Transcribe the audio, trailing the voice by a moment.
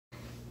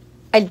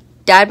I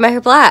dyed my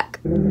hair black.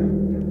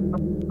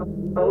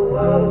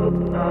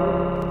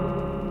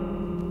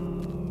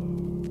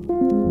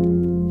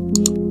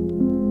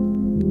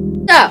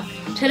 So,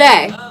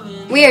 today,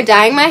 we are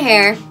dyeing my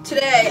hair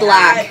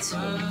black.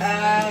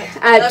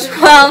 At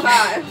 12.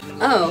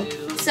 Oh.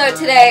 So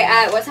today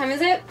at, what time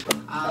is it?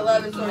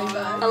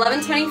 11:25.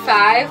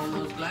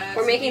 11:25.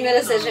 We're making the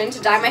decision to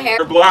dye my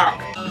hair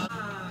black.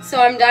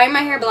 So I'm dyeing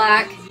my hair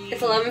black.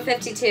 It's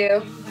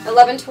 11:52.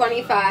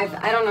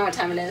 11:25. I don't know what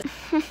time it is.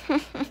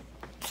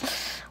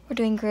 We're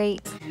doing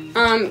great.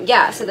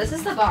 Yeah, so this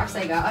is the box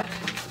I got.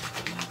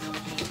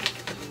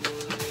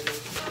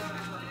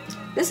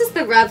 This is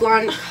the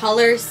Revlon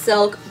Color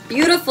Silk.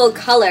 Beautiful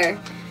color.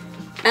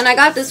 And I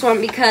got this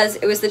one because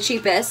it was the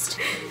cheapest.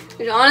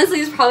 Which honestly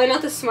is probably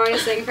not the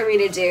smartest thing for me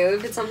to do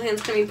if it's something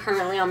that's going to be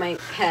permanently on my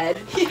head.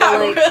 Yeah,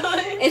 but,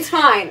 really? It's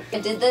fine. I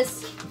did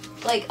this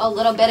like a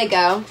little bit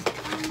ago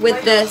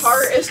with this. My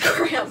heart is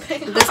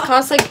cramping. This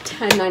costs like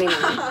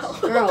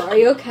 $10.99. Girl, are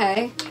you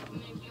okay?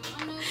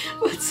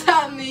 What's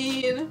that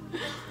mean?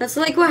 That's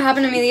like what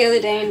happened to me the other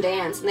day in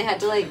dance, and they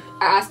had to like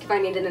ask if I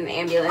needed an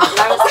ambulance. And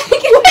I was like,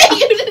 wait,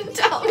 you didn't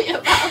tell me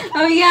about that.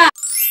 Oh yeah.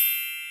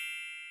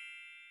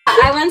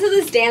 I went to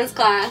this dance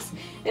class,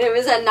 and it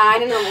was at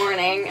 9 in the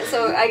morning,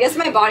 so I guess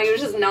my body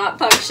was just not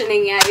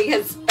functioning yet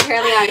because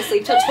apparently I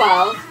sleep till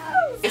 12.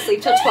 I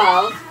sleep till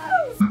 12.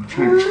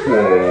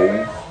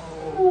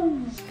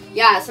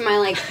 Yeah, so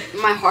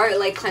my heart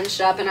like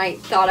clenched up, and I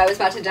thought I was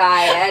about to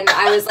die, and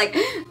I was like,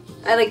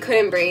 I like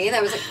couldn't breathe.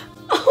 I was like,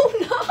 oh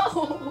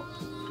no.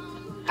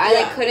 I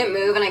like couldn't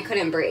move and I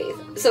couldn't breathe.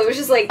 So it was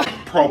just like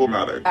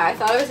problematic. I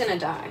thought I was gonna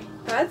die.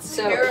 That's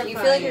so terrifying. If you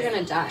feel like you're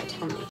gonna die,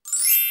 tell me.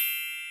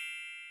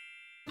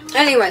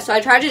 Anyway, so I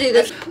tried to do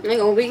this like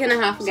a week and a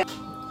half ago,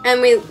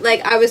 and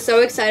I was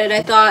so excited.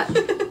 I thought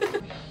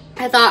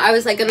I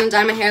was like gonna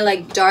dye my hair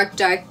like dark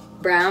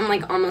brown,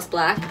 like almost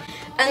black.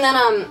 And then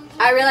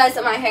I realized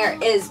that my hair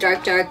is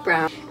dark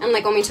brown, and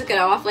like when we took it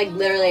off, like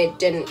literally it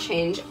didn't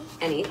change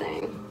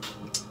anything.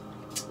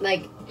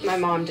 Like my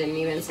mom didn't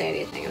even say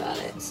anything about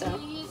it.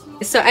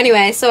 So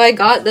anyway, so I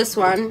got this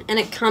one, and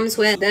it comes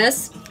with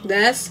this, and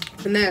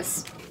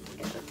this.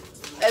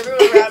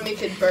 Everyone around me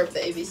could burp the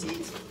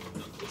ABCs.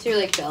 So you're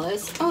like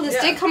jealous? Oh, this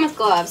did come with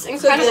gloves.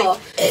 Incredible. So,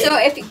 like, so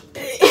if you...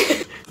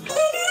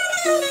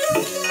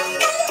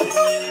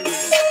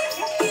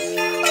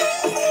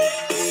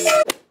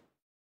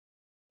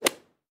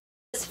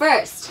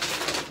 First,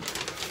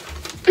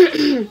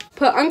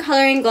 put on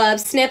coloring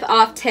gloves, snip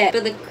off tip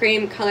with the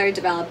cream color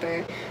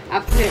developer.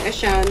 Applicator as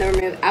shown, then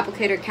remove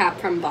applicator cap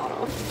from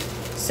bottle.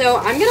 So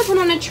I'm gonna put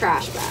on a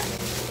trash bag.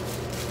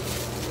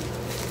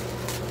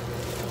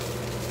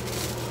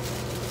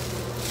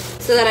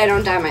 So that I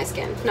don't dye my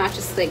skin, not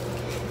just like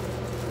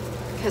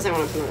because I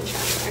want to put on a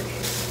trash bag.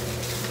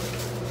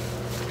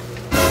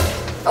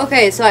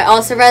 Okay, so I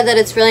also read that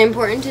it's really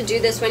important to do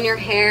this when your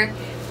hair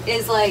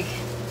is like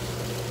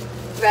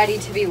ready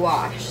to be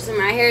washed. So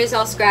my hair is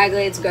all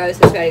scraggly, it's gross,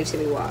 it's ready to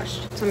be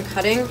washed. So I'm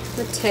cutting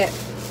the tip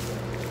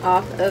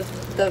off of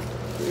the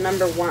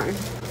number 1,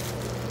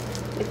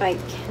 if I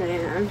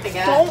can.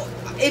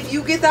 If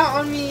you get that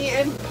on me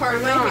and part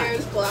of my hair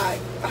is black,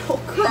 I'll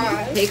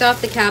cry. Take off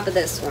the cap of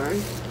this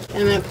one,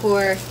 and I'm gonna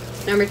pour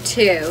number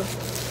 2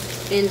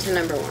 into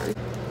number 1.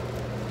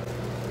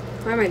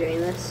 Why am I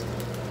doing this?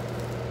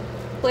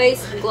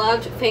 Place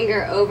gloved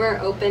finger over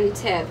open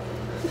tip,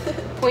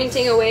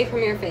 pointing away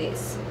from your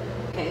face.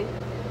 Okay.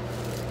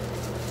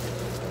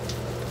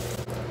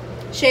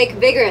 Shake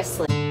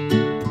vigorously.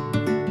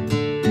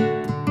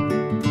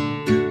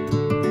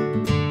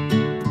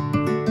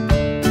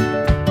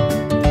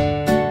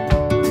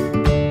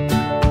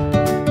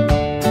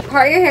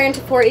 Part your hair into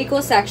 4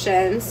 equal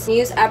sections.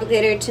 Use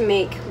applicator to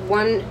make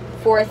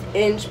 1/4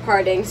 inch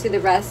partings through the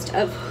rest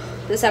of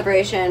the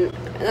separation.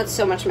 That's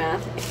so much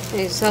math. I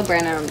need to tell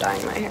Brandon I'm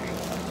dyeing my hair.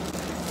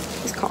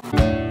 He's calm.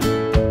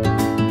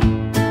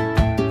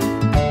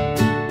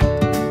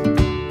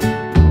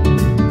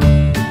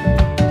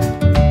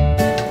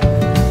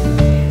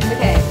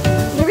 Okay,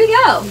 here we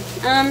go.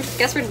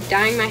 Guess we're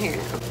dyeing my hair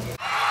now.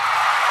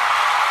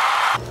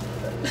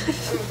 I'm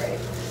afraid.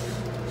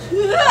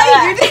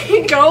 You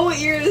didn't go with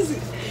yours.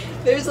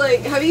 There's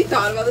like, have you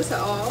thought about this at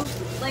all?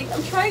 Like,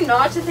 I'm trying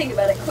not to think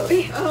about it,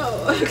 Chloe.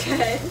 Oh,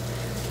 okay.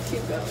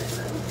 Keep going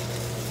then.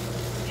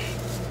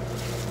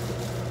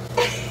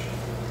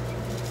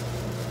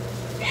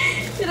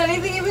 Did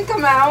anything even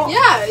come out?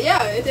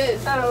 Yeah, it did.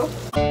 Oh.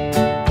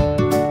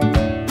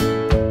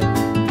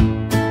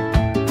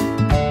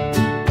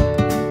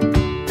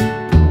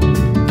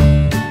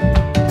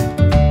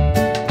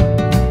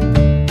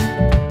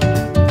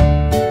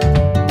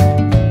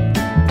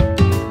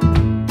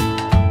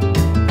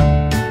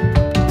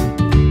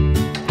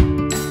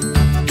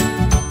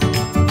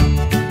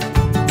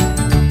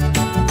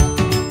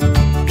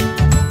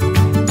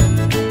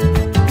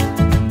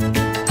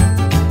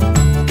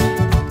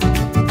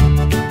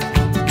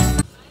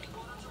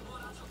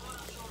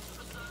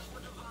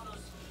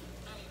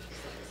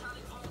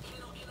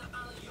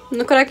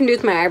 Look what I can do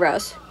with my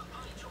eyebrows.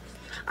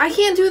 I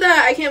can't do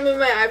that. I can't move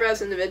my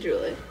eyebrows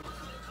individually.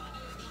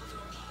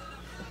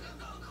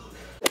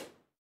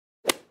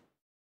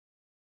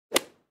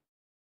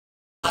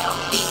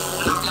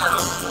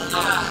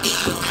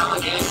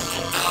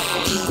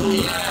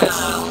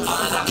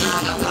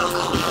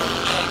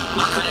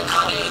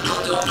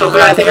 Oh,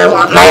 but I think I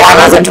want my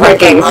eyebrows are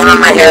twerking. Oh no,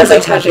 my hair is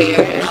like touching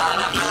your hair.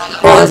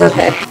 Oh, it's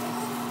okay.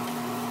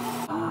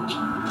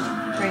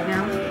 Right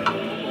now.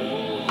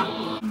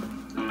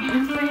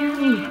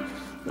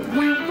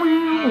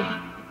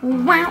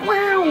 Wow,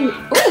 wow.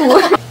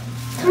 Ooh.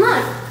 Come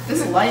on.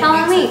 This light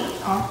Follow me.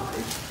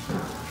 awkward.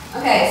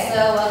 Okay, so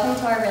welcome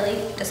to our really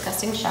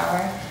disgusting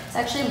shower. It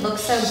actually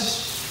looks so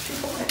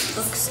it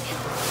looks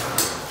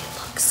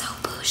so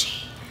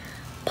bougie,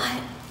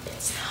 but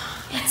it's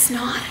not. It's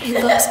not.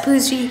 It looks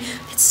bougie.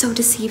 It's so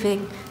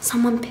deceiving.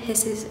 Someone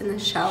pisses in the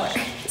shower.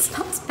 It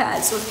smells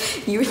bad. So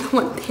if you're the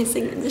one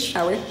pissing in the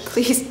shower,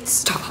 please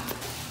stop.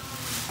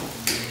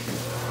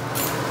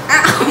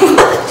 Ow.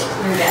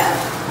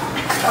 Yeah.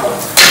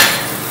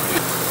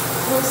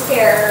 I'm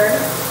scared.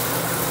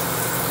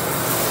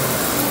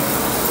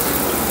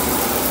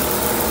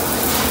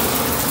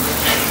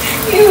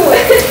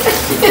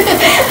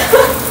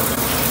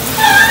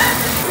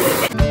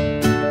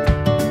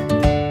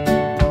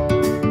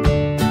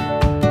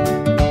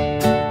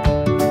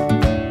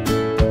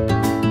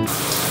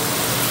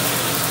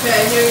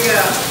 Okay, here we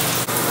go.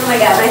 Oh my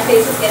god, my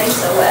face is getting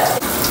so wet.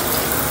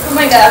 Oh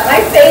my god,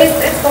 my face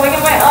is going in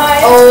my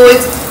eyes. Oh,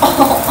 it's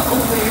all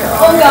over your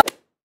Oh arm. god.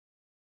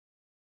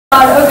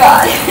 Oh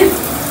god.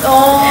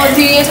 Oh,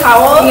 do you need a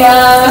towel?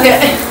 Yeah.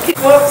 Okay.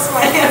 Whoops,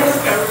 my hand was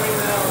covering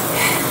them.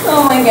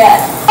 Oh my god.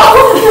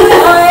 Oh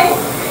my.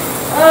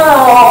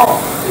 Oh.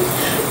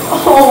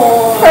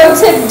 Oh. Pro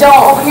tip,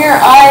 don't open your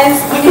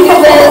eyes when you do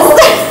this.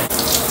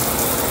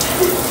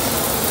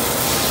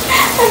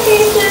 I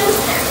hate this.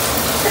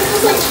 This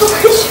is like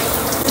torture.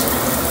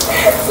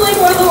 It's like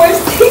one of the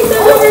worst things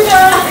I've ever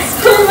done.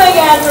 Oh my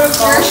god, Your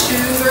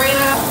shoes right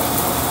now?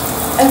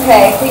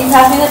 okay, can you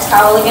pass me the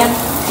towel again?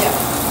 Yeah.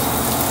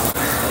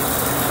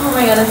 Oh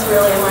my god, it's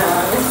really in my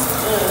eyes.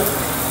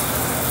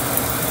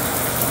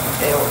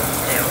 Ew.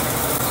 Ew.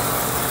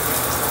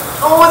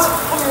 Oh, it's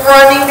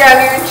running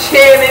down your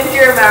chin into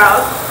your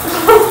mouth.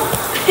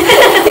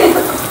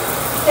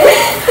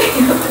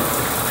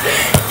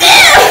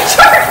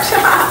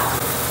 Georgia!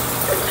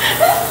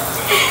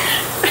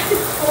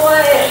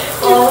 What?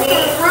 Oh, you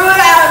threw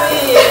it at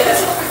me!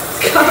 It's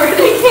covered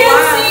in I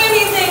can't see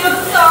anything, I'm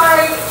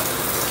sorry.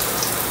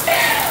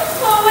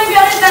 Oh my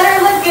god, it better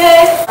look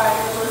good.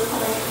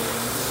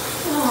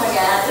 Oh my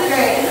god,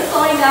 great. Is it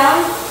slowing down?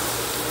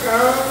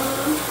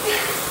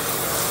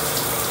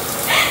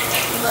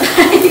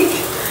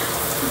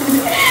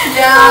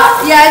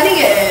 Yeah, I think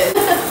it is.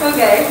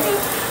 Okay.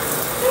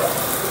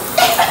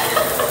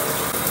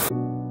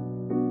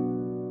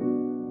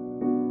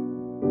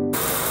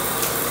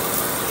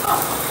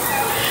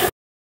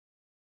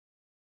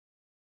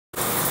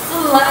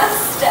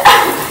 Last step.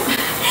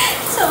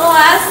 So the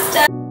last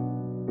step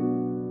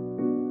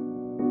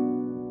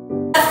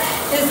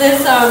is this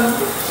I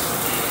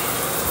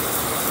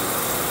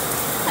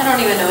don't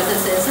even know what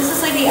this is. This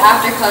is like the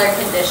after color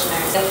conditioner.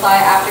 Apply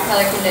after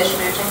color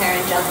conditioner to hair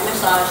and gently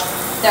massage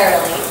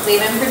thoroughly.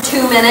 Leave in for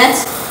 2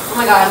 minutes. Oh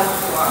my god.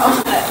 Wow.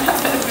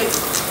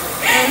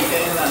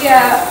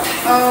 Yeah.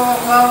 Oh,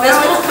 well, This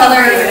now will it's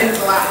color covered you. in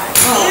black.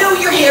 Oh.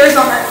 Ew, your hair's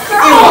on that.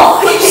 Girl!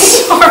 Ew, I'm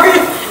sorry.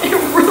 It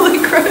really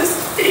grossed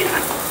me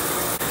out.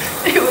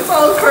 It was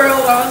all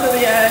curled onto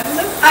the end.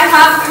 I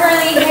have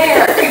curly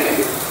hair.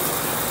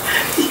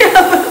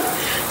 Yeah,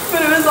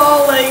 but it was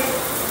all like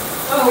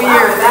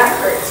weird. Wow, that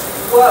hurts.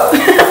 Whoa.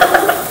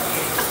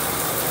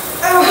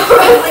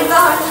 Like the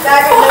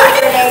hunchback of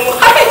Notre Dame.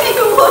 Why do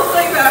you look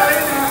like that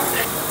right now?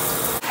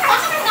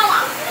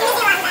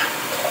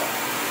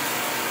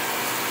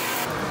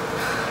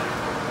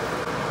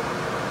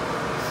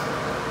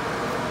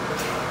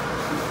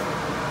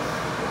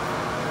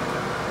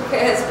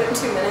 Okay, it's been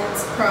 2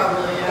 minutes.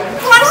 Probably, yeah.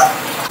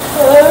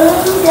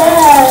 Oh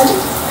god.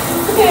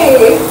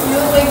 Hey. You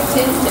look like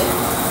Tintin.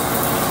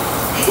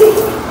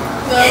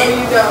 No,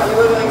 you don't. You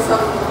look like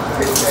some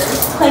creature.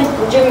 Like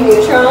Jimmy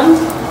Neutron.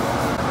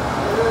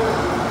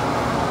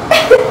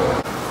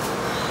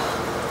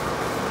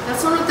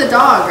 That's one with the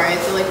dog, right?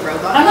 The like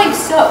robot. I'm like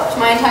soaked.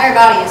 My entire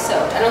body is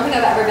soaked. I don't think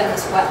I've ever been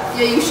this wet.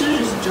 Yeah, you should have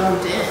just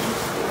jumped in.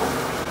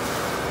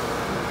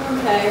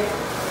 Okay.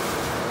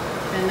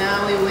 And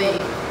now we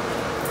wait.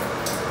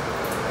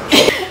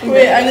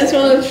 Wait, I just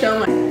want to show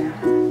my.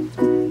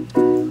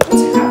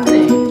 What's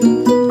happening?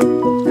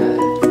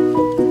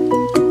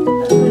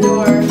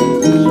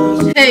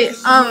 Hey,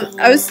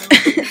 I was.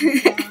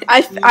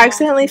 I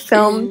accidentally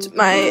filmed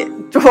my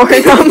door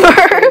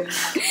number,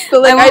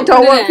 but like I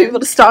don't want people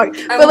to stalk.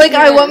 But like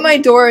I want my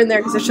door in there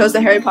because it shows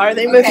the Harry Potter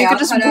thing. But if you could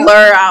just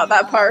blur out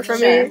that part for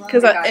me,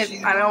 because I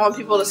don't want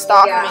people to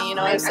stalk me. You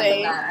know what I'm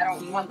saying? I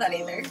don't want that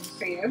either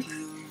for you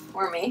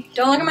or me.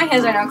 Don't look at my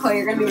hands right now, Chloe.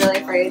 You're gonna be really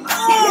afraid.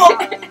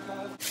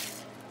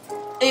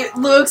 It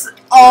looks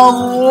a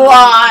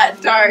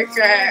lot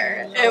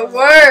darker. It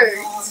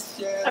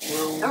worked.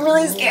 I'm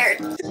really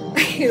scared.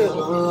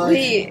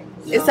 Wait,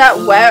 is that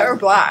wet or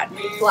black?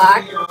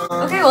 Black.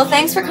 Okay, well,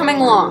 thanks for coming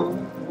along.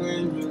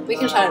 We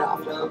can shut it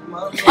off now.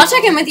 I'll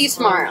check in with you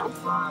tomorrow.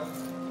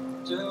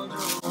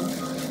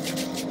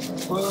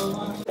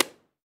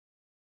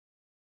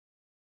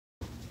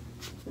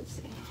 Let's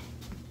see.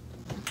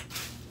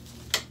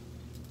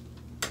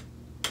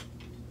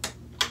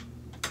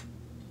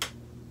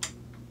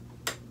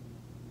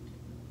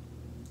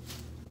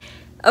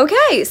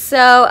 Okay,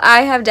 so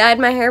I have dyed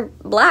my hair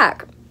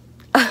black.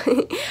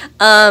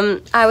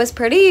 I was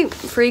pretty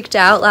freaked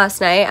out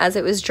last night as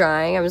it was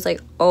drying. I was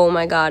like, oh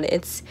my god,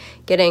 it's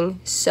getting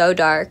so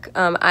dark.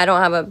 I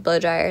don't have a blow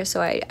dryer,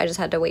 so I just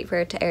had to wait for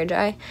it to air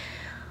dry.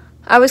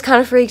 I was kind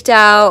of freaked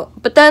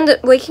out, but then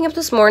waking up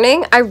this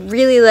morning, I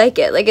really like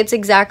it. Like, it's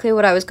exactly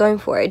what I was going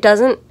for. It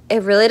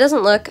really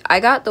doesn't look, I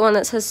got the one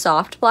that says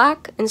soft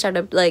black instead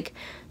of like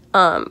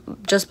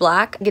just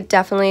black. It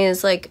definitely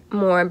is like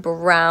more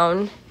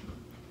brown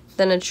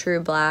than a true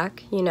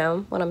black, you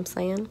know what I'm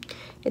saying?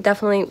 It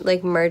definitely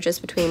like merges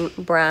between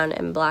brown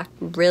and black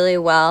really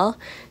well.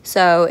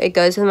 So it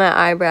goes with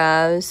my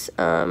eyebrows.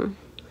 I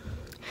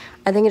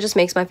think it just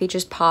makes my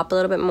features pop a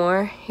little bit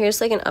more.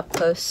 Here's like an up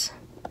close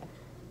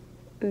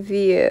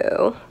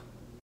view.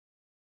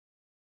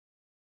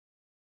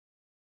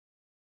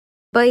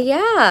 But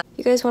yeah, if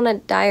you guys want to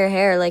dye your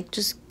hair, like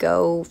just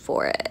go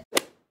for it.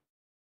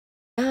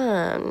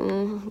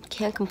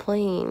 Can't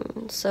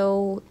complain.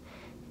 So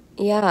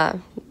yeah,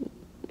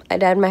 I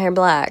dyed my hair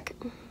black.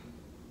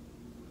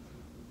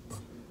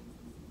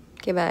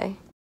 Okay, bye.